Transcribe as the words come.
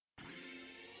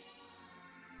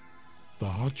the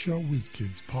Hotshot Whiz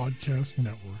Kids Podcast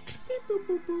Network.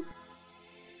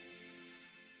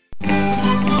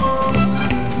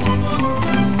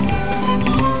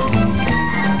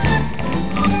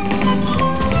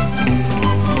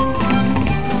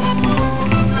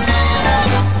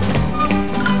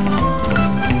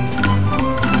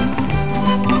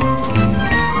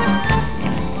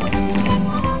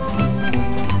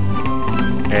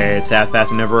 Hey, it's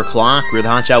o'clock. We're the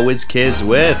Hotshot Whiz Kids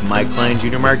with Mike Klein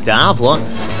Jr., Mark Davila.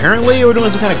 Apparently, we're doing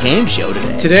some kind of game show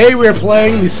today. Today we are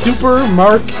playing the Super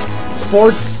Mark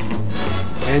Sports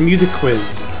and Music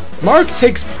Quiz. Mark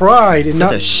takes pride in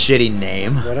That's a shitty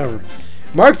name. Whatever.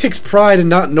 Mark takes pride in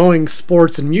not knowing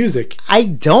sports and music. I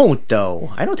don't,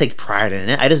 though. I don't take pride in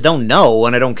it. I just don't know,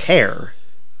 and I don't care.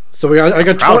 So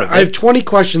I have 20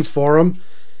 questions for him,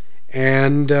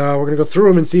 and we're going to go through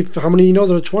them and see how many he knows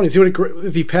out of 20. See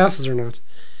if he passes or not.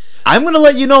 I'm going to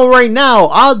let you know right now.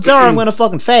 Odds are I'm going to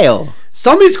fucking fail.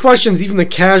 Some of these questions, even the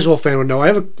casual fan would know. I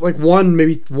have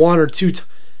maybe one or two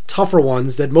tougher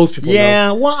ones that most people know.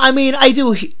 Yeah, well, I mean, I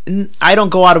don't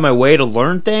go out of my way to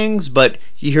learn things, but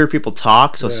you hear people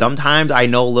talk, so sometimes I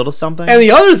know a little something. And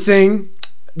the other thing,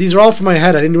 these are all from my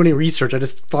head. I didn't do any research. I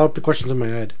just thought up the questions in my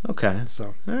head. Okay.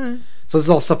 So, all right. So this is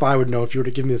all stuff I would know if you were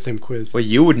to give me the same quiz. Well,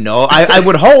 you would know. I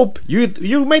would hope.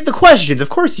 You made the questions. Of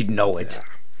course you'd know it. Yeah.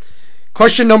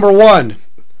 Question number 1.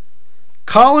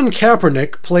 Colin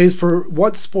Kaepernick plays for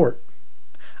what sport?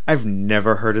 I've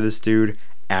never heard of this dude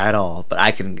at all, but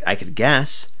I could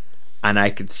guess, and I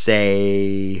could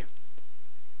say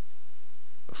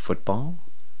football.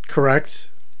 Correct.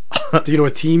 Do you know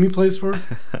what team he plays for?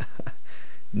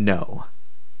 No.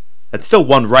 That's still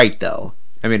one right, though.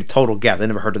 I mean, a total guess. I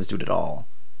never heard of this dude at all.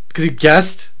 Because you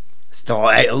guessed? Still,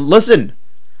 listen.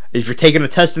 If you're taking a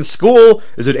test in school,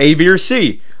 is it A, B, or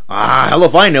C? Hell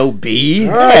if I know. B.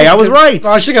 Hey, I was right.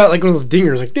 I should have got like one of those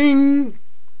dingers, like ding.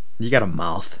 You got a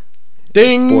mouth.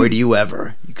 Ding. Boy, do you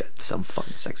ever. You got some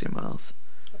fucking sexy mouth.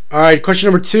 Alright, question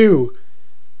number 2.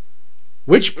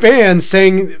 Which band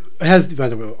let me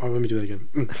do that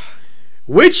again.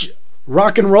 Which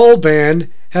rock and roll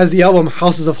band has the album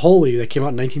Houses of Holy that came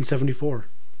out in 1974?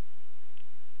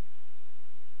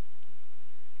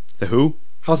 The Who?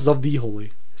 Houses of the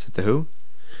Holy. Is it The Who?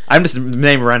 I'm just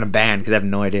naming around a band because I have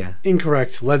no idea.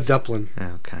 Incorrect. Led Zeppelin.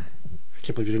 Okay. I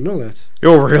can't believe you didn't know that.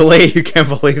 Oh, really? You can't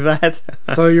believe that?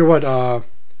 So you're what? I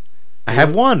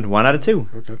have one out of 2.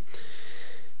 Okay.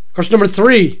 Question number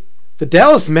 3. The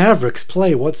Dallas Mavericks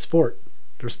play what sport?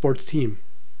 Their sports team.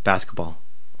 Basketball.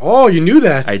 Oh, you knew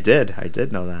that. I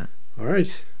did know that. All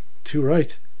right. 2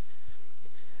 right.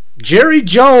 Jerry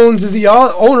Jones is the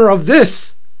owner of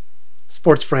this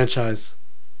sports franchise.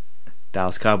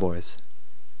 Dallas Cowboys.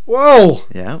 Whoa.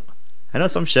 Yeah. I know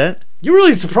some shit. You're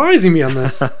really surprising me on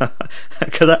this.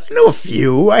 Because I know a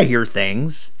few. I hear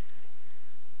things.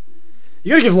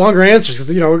 You gotta give longer answers because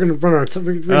we're gonna run our. It's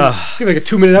gonna be like a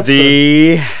 2-minute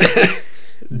episode.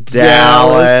 The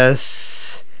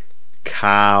Dallas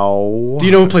Cow. Do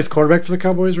you know who plays quarterback for the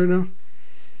Cowboys right now?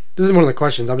 This isn't one of the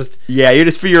questions. I'm just. Yeah, you're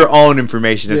just for your own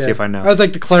information to see if I know. I would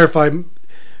like to clarify.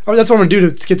 That's what I'm gonna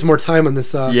do to get some more time on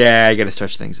this. Yeah, I gotta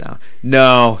stretch things out.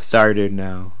 No, sorry, dude.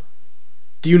 No.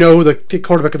 Do you know who the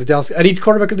quarterback of the Dallas? Any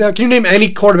quarterback of the Dallas? Can you name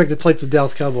any quarterback that played for the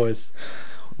Dallas Cowboys?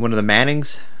 One of the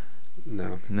Mannings?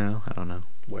 No, I don't know.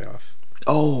 Way off.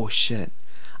 Oh shit!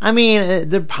 I mean,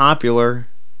 they're popular.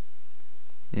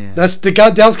 Yeah. That's the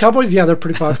Dallas Cowboys. Yeah, they're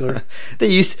pretty popular.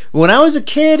 When I was a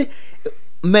kid.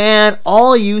 Man,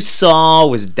 all you saw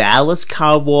was Dallas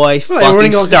Cowboy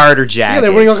fucking starter jackets. Yeah, they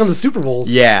were winning all kinds of Super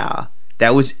Bowls. Yeah,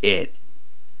 that was it.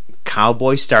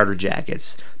 Cowboy starter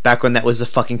jackets. Back when that was a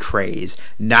fucking craze.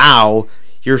 Now,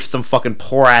 you're some fucking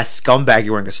poor-ass scumbag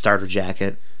you're wearing a starter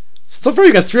jacket. So far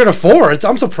you got 3 out of 4.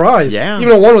 I'm surprised. Yeah. Even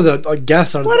though one was a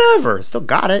guess. Whatever. Still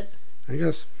got it. I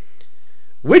guess.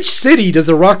 Which city does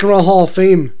the Rock and Roll Hall of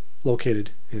Fame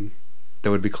located in? That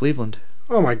would be Cleveland.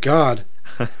 Oh my god.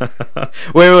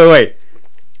 Wait.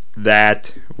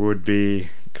 That would be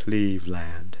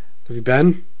Cleveland. Have you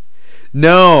been?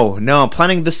 No. I'm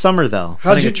planning this summer though.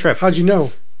 Planning a trip. How'd you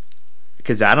know?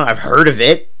 Because I've heard of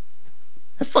it.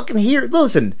 I fucking hear.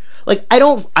 Listen, like I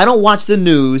don't watch the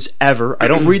news ever. I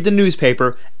don't read the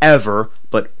newspaper ever.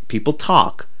 But people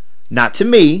talk, not to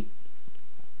me,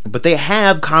 but they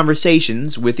have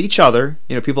conversations with each other.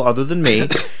 People other than me,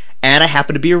 and I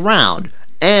happen to be around.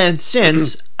 And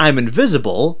since I'm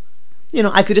invisible,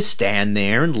 I could just stand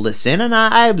there and listen, and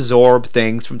I absorb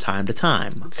things from time to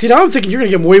time. See, now I'm thinking you're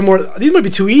going to get way more. These might be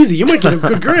too easy. You might get a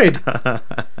good grade.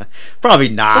 Probably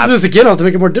not. Let's do this again. I'll have to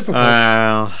make it more difficult.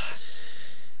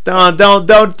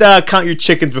 Don't count your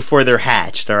chickens before they're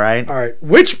hatched, all right? All right.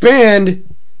 Which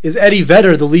band is Eddie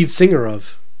Vedder the lead singer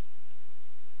of?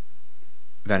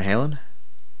 Van Halen?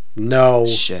 No.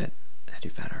 Shit. Eddie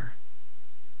Vedder.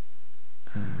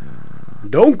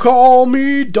 Don't call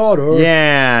me daughter.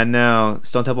 Yeah, no.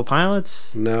 Stone Temple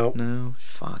Pilots? No. No.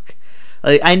 Fuck.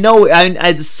 Like, I know.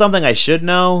 It's something I should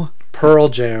know. Pearl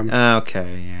Jam.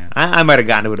 Okay, yeah. I might have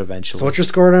gotten to it eventually. So what's your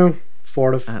score now?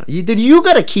 4-5. You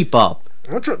gotta keep up.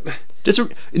 Just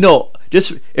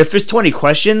if there's 20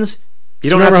 questions, you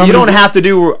don't have to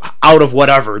do out of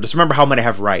whatever. Just remember how many I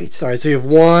have right. Sorry, so you have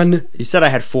 1. You said I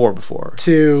had 4 before.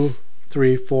 2,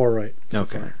 3, 4 right. So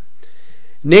okay. far.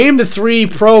 Name the 3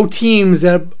 pro teams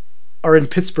that are in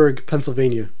Pittsburgh,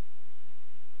 Pennsylvania.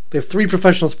 They have 3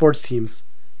 professional sports teams.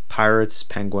 Pirates,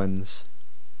 Penguins.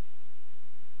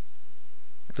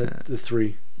 The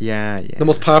 3. Yeah. The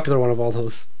most popular one of all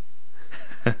those.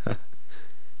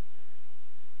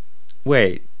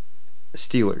 Wait.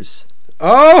 Steelers.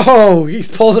 Oh, he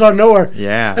pulls it out of nowhere.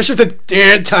 Yeah. That's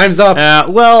just time's up.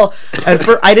 Well, at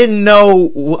first, I didn't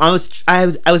know. I was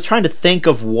trying to think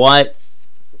of what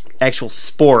actual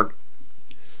sport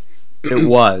it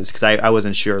was because I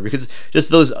wasn't sure because just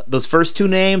those first 2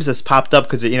 names just popped up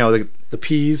because the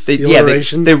P's, the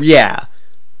alliteration. Yeah.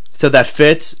 So that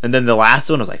fits, and then the last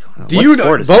one I was like, "Do you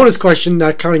know?" Bonus question,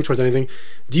 not counting towards anything.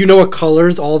 Do you know what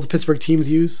colors all the Pittsburgh teams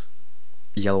use?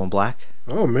 Yellow and black.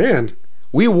 Oh man,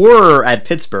 we were at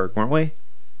Pittsburgh, weren't we?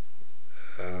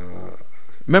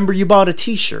 Remember, you bought a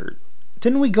T-shirt.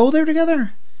 Didn't we go there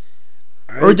together?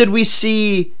 Or did we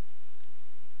see?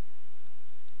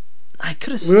 I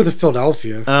could have. We went to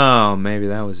Philadelphia. Oh, maybe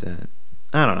that was it.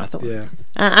 I don't know. I thought. Yeah.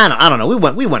 I don't know.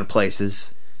 We went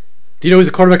places. Do you know he's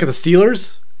a quarterback of the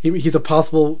Steelers? He's a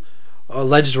possible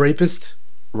alleged rapist.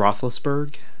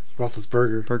 Roethlisberger.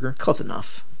 Burger. Close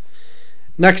enough.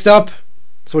 Next up,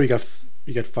 so what do you got?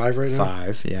 You got 5 right now?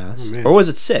 5, yes. Oh, or was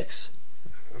it 6?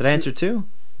 Did I answer 2?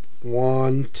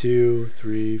 1, 2,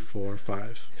 3, 4,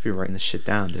 5. If you're writing this shit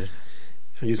down, dude.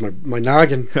 I use my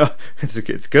noggin.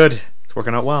 It's good. It's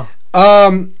working out well.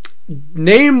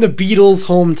 Name the Beatles'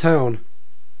 hometown.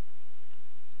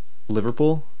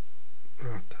 Liverpool.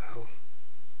 What the hell?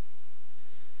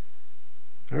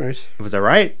 All right. Was that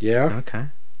right? Yeah. Okay.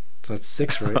 So that's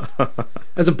 6, right?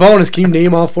 As a bonus, can you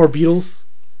name all 4 Beatles?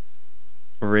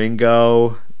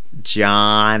 Ringo,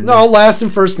 John. No, last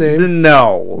and first name.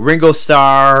 No. Ringo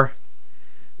Starr,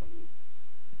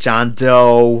 John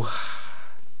Doe,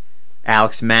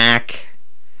 Alex Mack.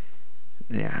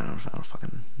 Yeah, I don't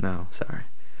fucking... No, sorry.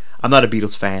 I'm not a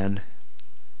Beatles fan.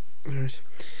 All right.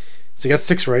 So you got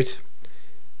 6 right.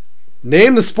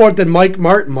 Name the sport that Mike...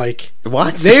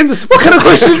 What? Name the sport... What kind of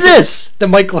question is this? That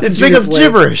Mike Glenn It's Jr. big of played.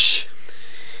 gibberish.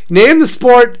 Name the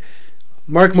sport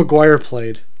Mark McGuire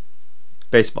played.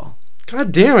 Baseball.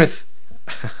 God damn it.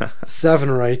 7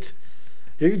 right.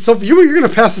 You're going to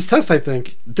pass this test, I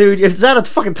think. Dude, if it's not a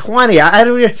fucking 20, I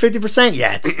don't get 50%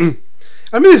 yet.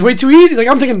 I mean, it's way too easy. Like,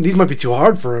 I'm thinking these might be too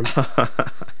hard for him.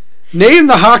 Name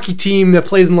the hockey team that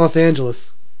plays in Los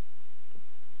Angeles.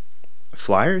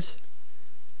 Flyers?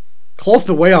 Close,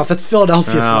 but way off. That's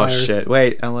Philadelphia Flyers. Oh, shit.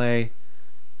 Wait, L.A.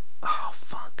 Oh,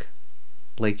 fuck.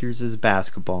 Lakers is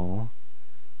basketball.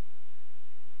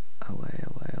 L.A.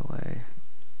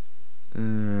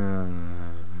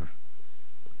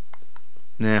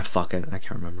 Nah, fuck it. I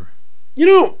can't remember. You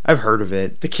know... I've heard of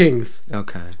it. The Kings.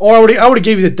 Okay. Or I would have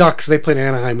gave you the Ducks because they played in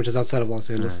Anaheim, which is outside of Los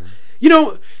Angeles. You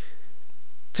know...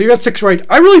 So you got 6 right.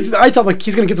 I thought like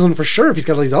he's going to get this one for sure if he's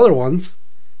got all these other ones.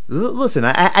 Listen,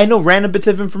 I know random bits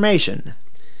of information.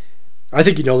 I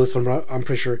think you know this one, but I'm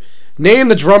pretty sure. Name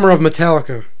the drummer of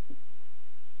Metallica.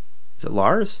 Is it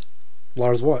Lars?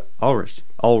 Lars what? Ulrich.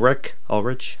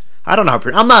 I don't know how to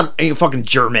pronounce. I'm not fucking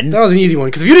German. That was an easy one,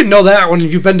 because if you didn't know that one,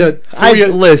 you've been to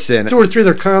 2 or 3 of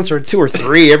their concerts. 2 or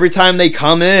 3 every time they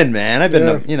come in, man. I've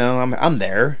been to, I'm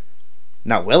there.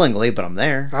 Not willingly, but I'm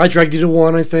there. I dragged you to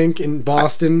one, I think, in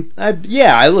Boston. I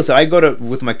listen. I go to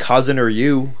with my cousin or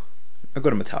you. I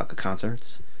go to Metallica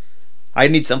concerts. I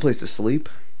need someplace to sleep.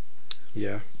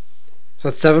 Yeah. So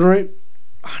that's 7, right?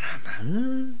 Oh, no,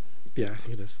 man. Yeah, I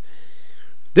think it is.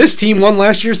 This team won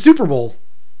last year's Super Bowl.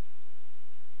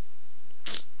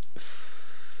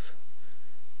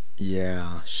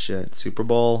 Yeah, shit. Super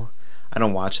Bowl. I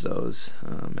don't watch those.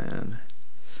 Oh, man.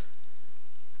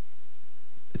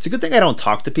 It's a good thing I don't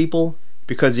talk to people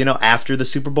because, after the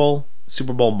Super Bowl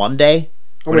Monday,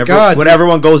 my God. when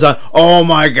everyone goes on, oh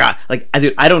my God. Like, I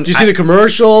don't... Do you see the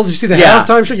commercials? Do you see the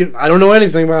halftime show? I don't know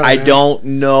anything about it. I don't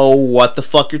know what the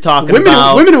fuck you're talking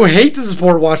about. Women who hate the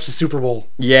sport watch the Super Bowl.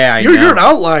 Yeah, I know. You're an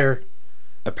outlier.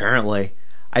 Apparently.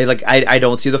 I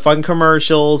don't see the fucking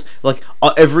commercials. Like,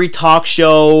 every talk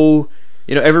show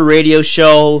every radio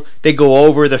show, they go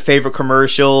over their favorite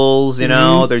commercials, they're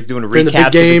doing recaps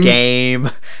of the game.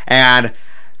 And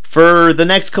for the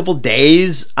next couple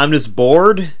days, I'm just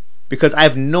bored because I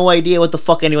have no idea what the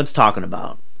fuck anyone's talking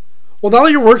about. Well, now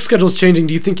that your work schedule's changing,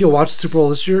 do you think you'll watch the Super Bowl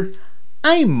this year?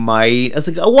 I might. I was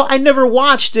like, well, I never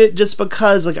watched it just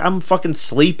because I'm fucking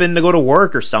sleeping to go to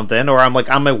work or something, or I'm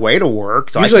on my way to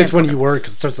work. So usually it's when you work,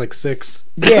 'cause it starts 6.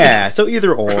 Yeah, so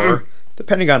either or,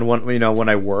 depending on when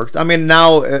I worked. I mean,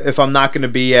 now if I'm not going to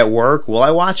be at work, will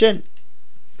I watch it?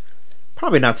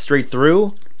 Probably not straight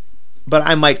through, but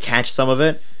I might catch some of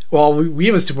it. Well, we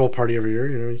have a Super Bowl party every year.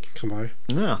 You can come by.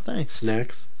 Oh, thanks.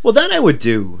 Snacks. Well, that I would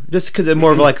do, just because it's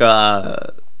more of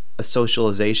a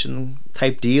socialization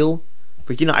type deal.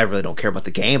 But I really don't care about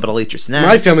the game, but I'll eat your snacks.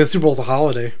 My family, the Super Bowl's a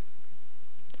holiday.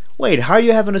 Wait, how are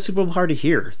you having a Super Bowl party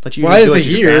here? I didn't say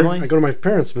here. I go to my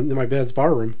parents' in my dad's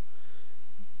bar room.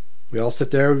 We all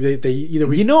sit there. They either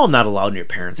I'm not allowed in your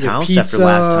parents' house pizza, after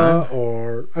last time.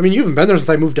 Or you haven't been there since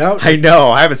I moved out. I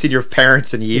know. I haven't seen your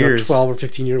parents in years. 12 or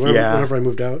 15 years. Whenever I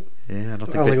moved out. Yeah, I don't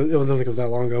think it was that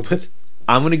long ago. But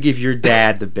I'm gonna give your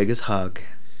dad the biggest hug.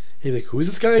 He'd be like, "Who's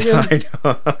this guy again?" I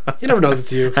know. He never knows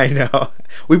it's you. I know.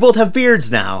 We both have beards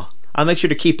now. I'll make sure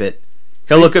to keep it.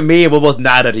 He'll look at me and we'll both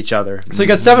nod at each other. So you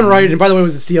got 7 right, and by the way, it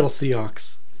was the Seattle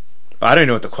Seahawks. I don't even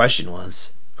know what the question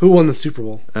was. Who won the Super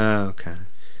Bowl? Oh, okay.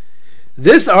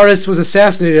 This artist was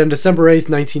assassinated on December 8th,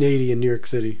 1980 in New York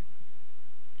City.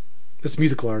 This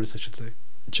musical artist, I should say.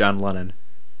 John Lennon.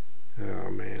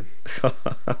 Oh, man.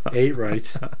 8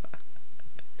 right.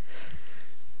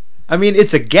 I mean,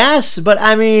 it's a guess, but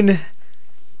I mean,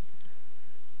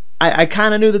 I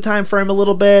kind of knew the time frame a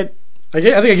little bit. I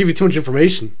think I gave you too much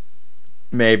information.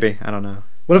 Maybe. I don't know.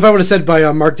 What if I would have said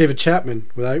by Mark David Chapman?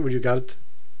 Would you got it?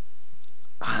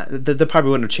 That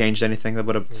probably wouldn't have changed anything. That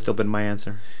would have still been my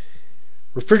answer.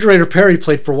 Refrigerator Perry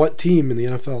played for what team in the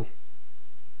NFL?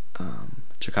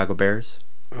 Chicago Bears.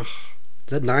 Ugh. Is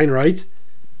that 9 right?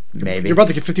 Maybe. You're about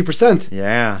to get 50%.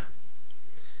 Yeah.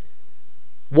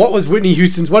 What was Whitney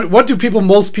Houston's... What do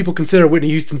most people consider Whitney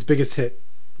Houston's biggest hit?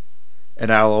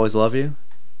 And I'll Always Love You?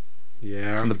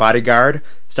 Yeah. From The Bodyguard,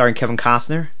 starring Kevin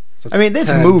Costner. That's I mean,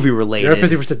 that's 10. movie related. You're at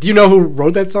 50%. Do you know who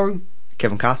wrote that song?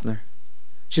 Kevin Costner.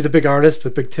 She's a big artist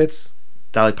with big tits.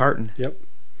 Dolly Parton. Yep.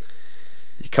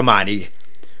 Come on,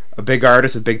 a big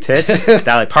artist with big tits?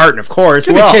 Dolly Parton, of course.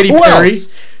 Katy Perry.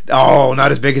 Else? Oh,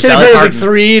 not as big as Katy Dolly Perry Parton. was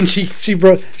 3, and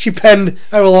she penned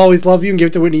 "I Will Always Love You" and gave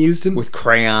it to Whitney Houston with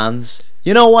crayons.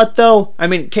 You know what though? I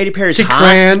mean, Katy Perry's hot.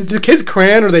 Crayon. Do kids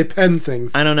crayon or they pen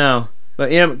things? I don't know.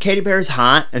 But Katy Perry's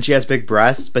hot and she has big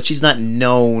breasts, but she's not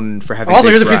known for having. Also,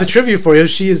 big here's breasts. a piece of trivia for you.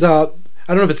 She's I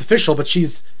don't know if it's official, but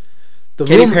she's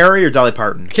Katy Perry or Dolly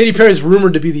Parton. Katy Perry's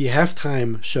rumored to be the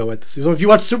halftime show at the. So if you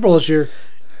watch Super Bowl this year,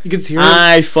 you can see her.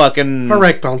 Her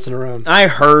rack bouncing around. I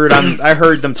heard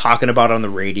them talking about it on the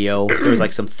radio. There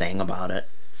was some thing about it.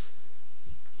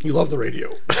 You love the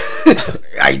radio.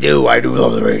 I do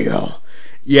love the radio.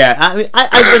 Yeah,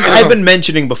 I've been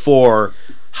mentioning before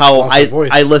how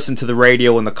I listen to the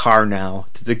radio in the car now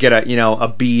to get a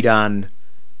beat on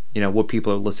what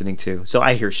people are listening to. So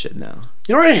I hear shit now.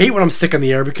 You know what I hate when I'm sick on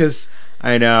the air because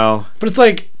I know. But it's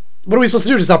like, what are we supposed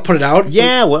to do? Just not put it out?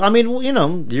 Yeah, well, I mean,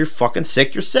 you're fucking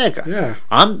sick. You're sick. Yeah,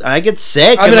 I get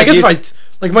sick. I mean, I guess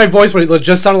if my voice would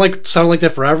just sounded like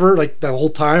that forever, like the whole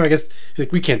time. I guess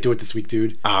we can't do it this week,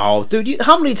 dude. Oh, dude,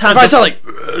 how many times? If I sound like.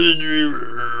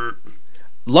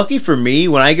 Lucky for me,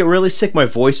 when I get really sick, my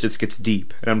voice just gets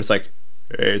deep, and I'm just like,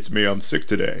 "Hey, it's me. I'm sick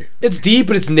today." It's deep,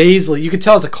 but it's nasally. You can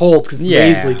tell it's a cold because it's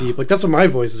nasally deep. Like that's what my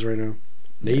voice is right now,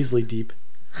 nasally deep.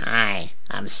 Hi,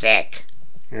 I'm sick.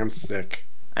 I'm sick.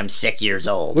 I'm 6 years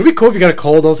old. Would it be cool if you got a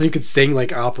cold, all of a sudden you could sing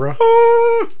like opera?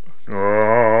 Oh,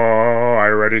 I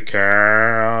already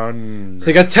can. So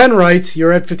you got 10 right.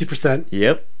 You're at 50%.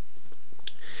 Yep.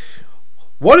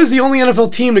 What is the only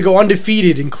NFL team to go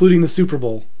undefeated, including the Super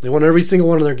Bowl? They won every single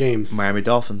one of their games. Miami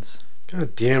Dolphins.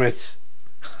 God damn it.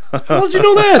 How did you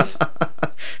know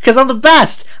that? Because I'm the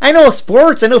best. I know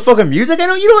sports. I know fucking music. I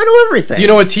know everything. Do you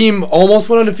know a team almost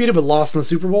went undefeated but lost in the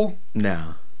Super Bowl?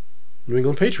 No. New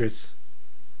England Patriots.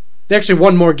 They actually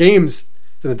won more games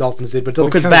than the Dolphins did, but it doesn't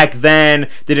because count. back then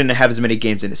they didn't have as many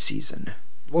games in a season.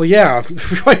 Well, yeah.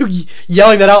 Why are you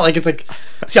yelling that out like it's like,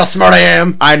 see how smart I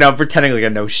am? I know, pretending like I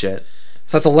know shit.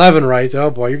 So that's 11, right?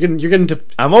 Oh boy, you're getting to.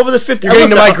 I'm over the 50. You're getting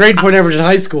to my grade point average in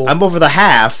high school. I'm over the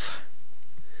half.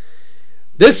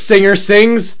 This singer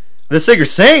sings. The singer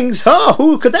sings? Oh,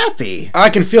 who could that be? I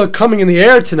can feel it coming in the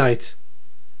air tonight.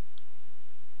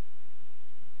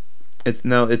 It's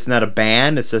not a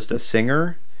band. It's just a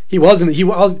singer. He was in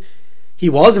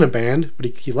a band, but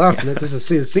he left, and this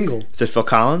is a single. Is it Phil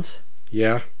Collins?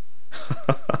 Yeah.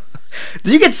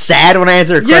 Do you get sad when I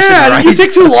answer a question Yeah, right? you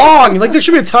take too long. Like, there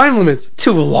should be a time limit.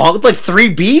 Too long? Like 3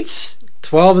 beats?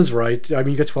 12 is right. I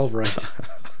mean, you got 12 right.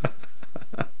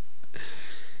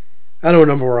 I don't know what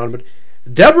number we're on, but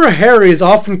Deborah Harry is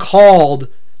often called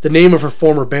the name of her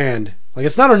former band. Like,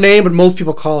 it's not her name, but most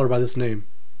people call her by this name.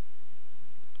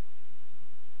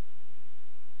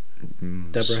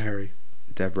 Deborah Harry.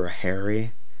 Deborah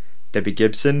Harry? Debbie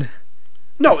Gibson?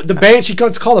 No, the band,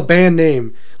 it's called a band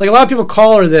name. Like, a lot of people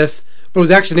call her this, but it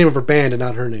was actually the name of her band and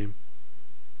not her name.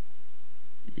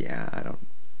 Yeah, I don't...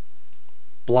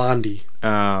 Blondie.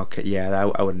 Oh, okay.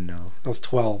 Yeah, I wouldn't know. That was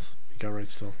 12. You got right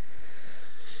still.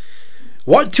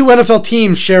 What 2 NFL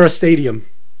teams share a stadium?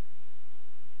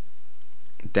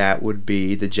 That would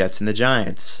be the Jets and the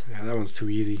Giants. Yeah, that one's too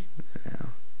easy. Yeah.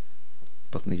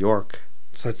 Both New York.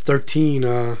 So that's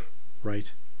 13,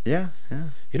 right. Yeah.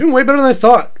 You're doing way better than I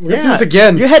thought. We're going to do this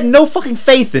again. You had no fucking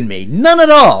faith in me. None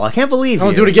at all. I can't believe I'll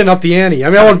you. do it again up the ante. I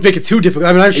mean, I won't make it too difficult.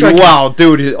 I mean, I'm sure Wow,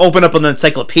 dude, open up an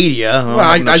encyclopedia.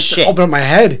 I Shit. open up my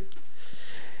head.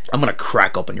 I'm gonna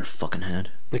crack open your fucking head.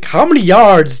 Like, how many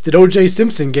yards did O.J.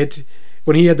 Simpson get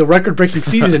when he had the record-breaking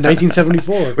season in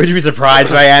 1974? Would you be surprised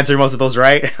if I answered most of those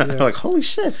right? Like, holy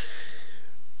shit.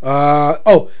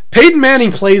 Peyton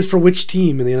Manning plays for which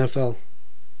team in the NFL?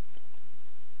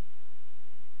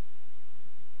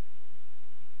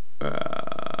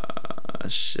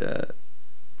 Shit.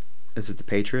 Is it the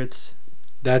Patriots?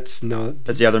 That's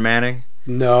the other Manning?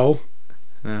 No.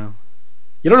 No.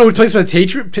 You don't know who plays for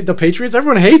the Patriots?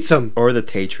 Everyone hates him. Or the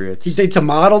Patriots. He dates a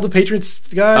model, the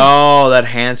Patriots guy. Oh, that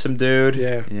handsome dude?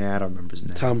 Yeah. Yeah, I don't remember his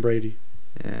name. Tom Brady.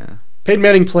 Yeah. Peyton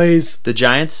Manning plays... The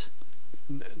Giants?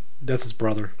 That's his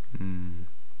brother.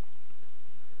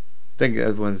 Think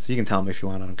you can tell me if you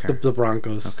want. I don't care. The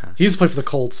Broncos. Okay. He used to play for the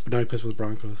Colts, but now he plays for the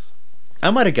Broncos. I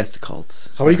might have guessed the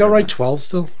Colts. So what you got right? 12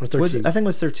 still? Or 13? I think it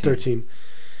was 13. 13.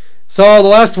 So the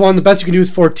last one, the best you can do is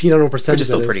 14. I don't know what percentage Which is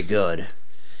still that pretty good.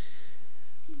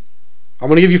 I'm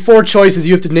going to give you 4 choices.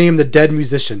 You have to name the dead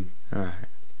musician. All right.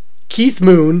 Keith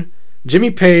Moon,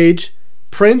 Jimmy Page,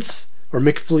 Prince, or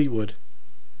Mick Fleetwood.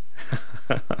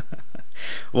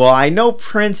 Well, I know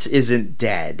Prince isn't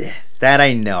dead. That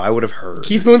I know. I would have heard.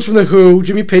 Keith Moon's from The Who,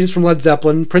 Jimmy Page is from Led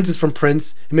Zeppelin, Prince is from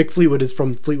Prince, and Mick Fleetwood is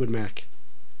from Fleetwood Mac.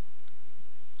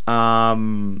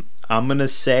 I'm gonna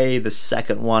say the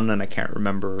second one, and I can't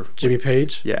remember. Jimmy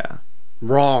Page? Yeah.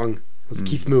 Wrong. It was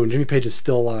Keith Moon. Jimmy Page is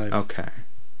still alive. Okay.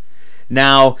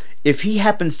 Now, if he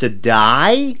happens to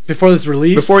die Before this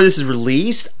is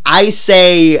released, I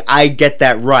say I get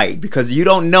that right, because you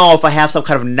don't know if I have some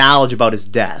kind of knowledge about his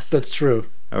death. That's true.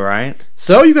 All right.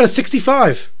 So you got a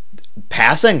 65.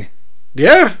 Passing,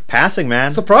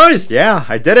 man. Surprised. Yeah,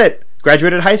 I did it.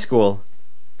 Graduated high school.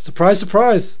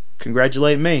 Surprise.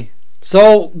 Congratulate me.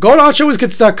 So go to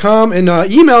OutShowWizKids.com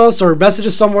and email us or message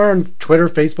us somewhere on Twitter,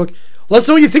 Facebook. Let us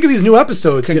know what you think of these new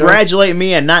episodes. Congratulate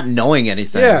me on not knowing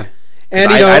anything. Yeah.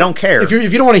 And I don't care. If you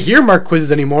don't want to hear Mark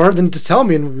quizzes anymore, then just tell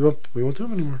me and we won't do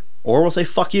them anymore. Or we'll say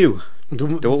fuck you. Do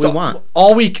what we want.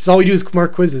 All week, it's all we do is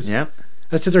Mark quizzes. Yeah.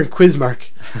 I sit there and quiz Mark.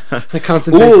 On a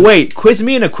constant Ooh, basis. wait. Quiz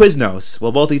me and a Quiznos.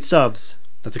 We'll both eat subs.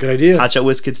 That's a good idea.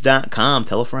 HotshotWizKids.com.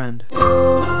 Tell a friend.